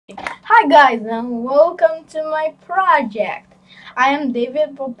Hi guys and welcome to my project. I am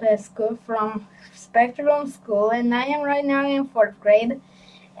David Popescu from Spectrum School and I am right now in 4th grade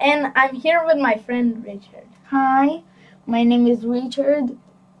and I'm here with my friend Richard. Hi, my name is Richard.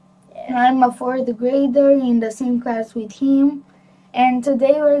 I'm a 4th grader in the same class with him, and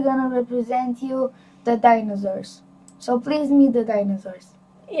today we're gonna represent you the dinosaurs. So please meet the dinosaurs.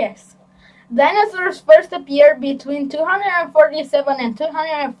 Yes. Dinosaurs first appeared between 247 and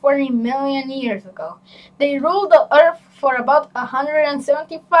 240 million years ago. They ruled the Earth for about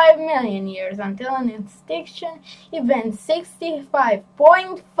 175 million years until an extinction event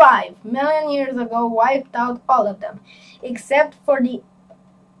 65.5 million years ago wiped out all of them, except for the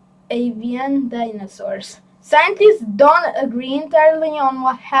avian dinosaurs. Scientists don't agree entirely on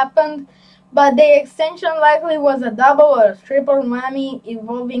what happened, but the extinction likely was a double or triple whammy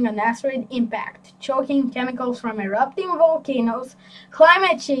involving an asteroid impact, choking chemicals from erupting volcanoes,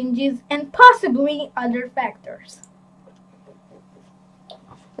 climate changes, and possibly other factors.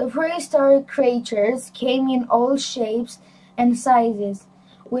 The prehistoric creatures came in all shapes and sizes,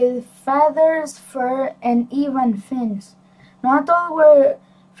 with feathers, fur, and even fins. Not all were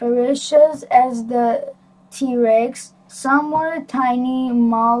ferocious as the T-Rex. Some were tiny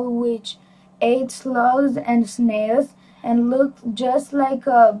mole which ate slugs and snails and looked just like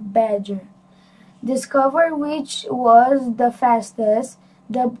a badger. Discover which was the fastest,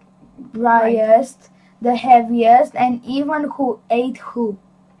 the brightest, the heaviest, and even who ate who.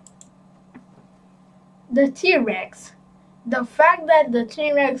 The T-Rex. The fact that the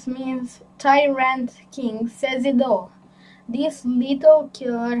T-Rex means Tyrant King says it all. This little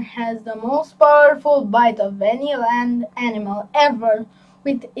killer has the most powerful bite of any land animal ever,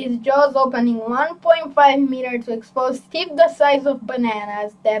 with its jaws opening 1.5 meters to expose teeth the size of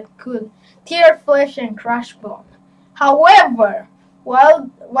bananas that could tear flesh and crush bone. However, while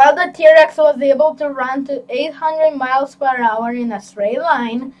the T-Rex was able to run to 800 miles per hour in a straight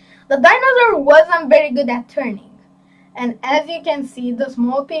line, the dinosaur wasn't very good at turning. And as you can see, the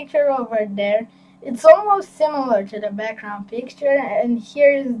small picture over there, it's almost similar to the background picture, and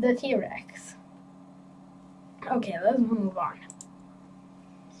here is the T-Rex. Okay, let's move on.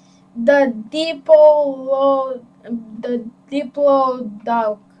 The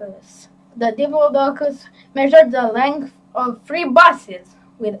Diplodocus measured the length of 3 buses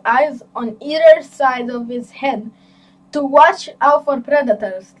with eyes on either side of its head to watch out for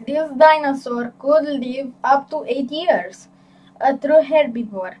predators. This dinosaur could live up to 8 years. A true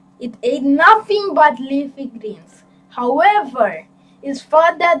herbivore, it ate nothing but leafy greens. However, it's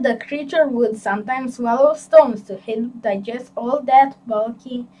thought that the creature would sometimes swallow stones to help digest all that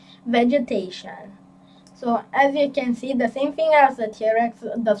bulky vegetation. So as you can see, the same thing as the T-Rex,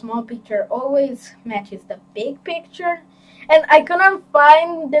 the small picture always matches the big picture. And I couldn't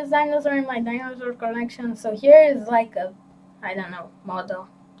find this dinosaur in my dinosaur collection, so here is like a, I don't know, model,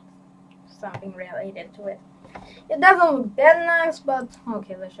 something related to it. It doesn't look that nice, but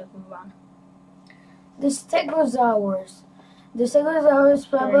okay, let's just move on. The Stegosaurus. The Stegosaurus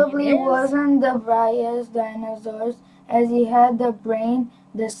probably wasn't the brightest dinosaurs, as he had the brain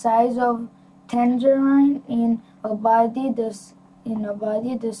the size of tangerine in a body the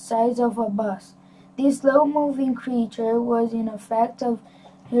size of a bus. This slow-moving creature was in effect a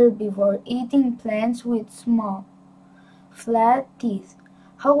herbivore, eating plants with small, flat teeth.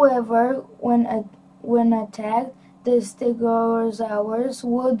 However, when attacked, the Stegosaurus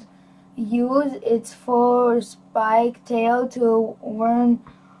would use its four-spiked tail to warn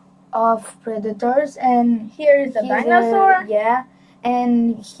off predators. And here is a dinosaur.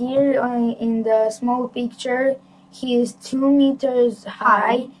 And here in the small picture, he is 2 meters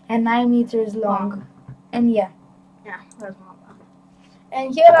high and 9 meters long. And let's move on.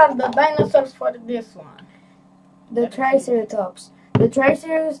 And here are the dinosaurs for this one. The Triceratops. The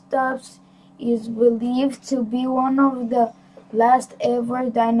Triceratops is believed to be one of the last ever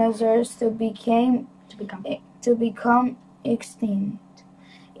dinosaurs to become extinct.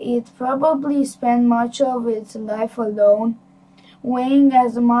 It probably spent much of its life alone, weighing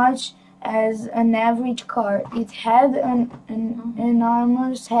as much as an average car. It had an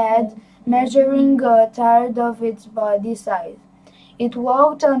enormous head measuring a third of its body size. It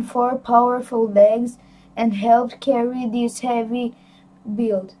walked on 4 powerful legs and helped carry this heavy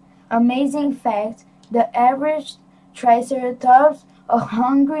build. Amazing fact, the average Triceratops, a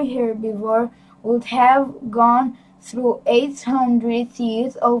hungry herbivore, would have gone through 800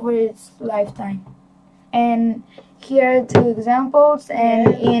 teeth over its lifetime. And here are 2 examples,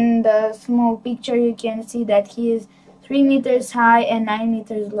 and in the small picture you can see that he is 3 meters high and 9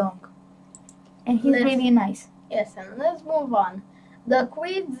 meters long. And he's really nice. Yes, and let's move on. The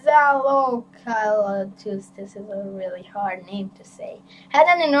Quetzalcoatlus, this is a really hard name to say, had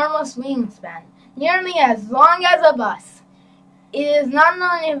an enormous wingspan, nearly as long as a bus. It is not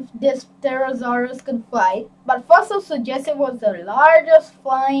known if this pterosaurus could fly, but fossils suggest it was the largest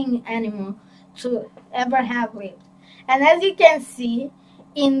flying animal to ever have lived. And as you can see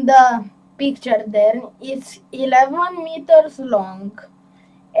in the picture there, it's 11 meters long.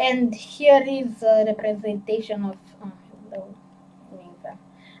 And here is a representation of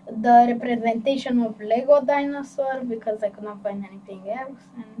the representation of Lego dinosaur, because I could not find anything else.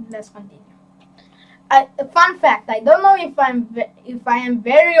 And let's continue. Fun fact: I don't know if I am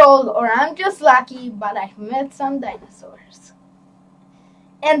very old or I'm just lucky, but I've met some dinosaurs,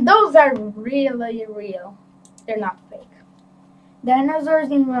 and those are really real. They're not fake. Dinosaurs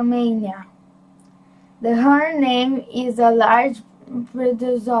in Romania. The her name is a large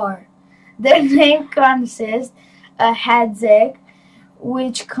pterosaur. Their name consists a hadzack,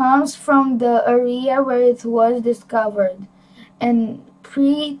 which comes from the area where it was discovered, and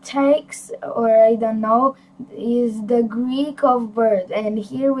pretext, or I don't know, is the Greek of bird. And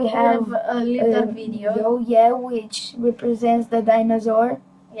here we have a little video, which represents the dinosaur,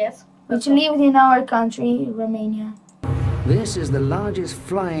 yes, which lived in our country, Romania. This is the largest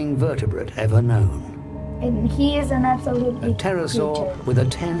flying vertebrate ever known. And he is an absolutely A pterosaur creature. with a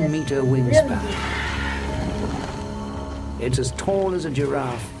 10-meter wingspan. It's as tall as a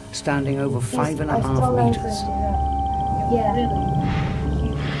giraffe, standing over 5.5 meters. Yeah.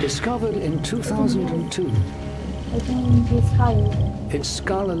 Discovered in 2002, I think it's higher. its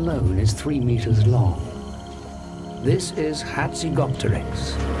skull alone is 3 meters long. This is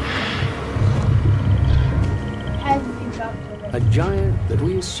Hatzegopteryx, a giant that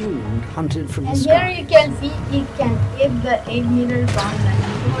we assumed hunted from the and sky. here you can see it can hit the 8 meters long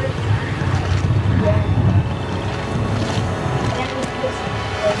dinosaur.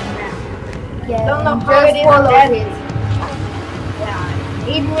 Yeah, Don't know and how it is follow that it. Yeah,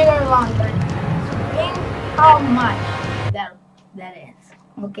 8 meter long dinosaur. Think how much that is.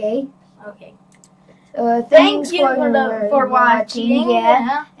 Okay. Okay. Thanks Thank you for watching.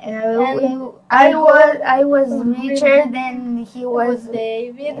 Yeah. And I was Richard and he was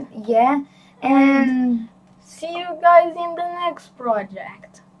David. Yeah. And See you guys in the next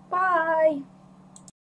project. Bye.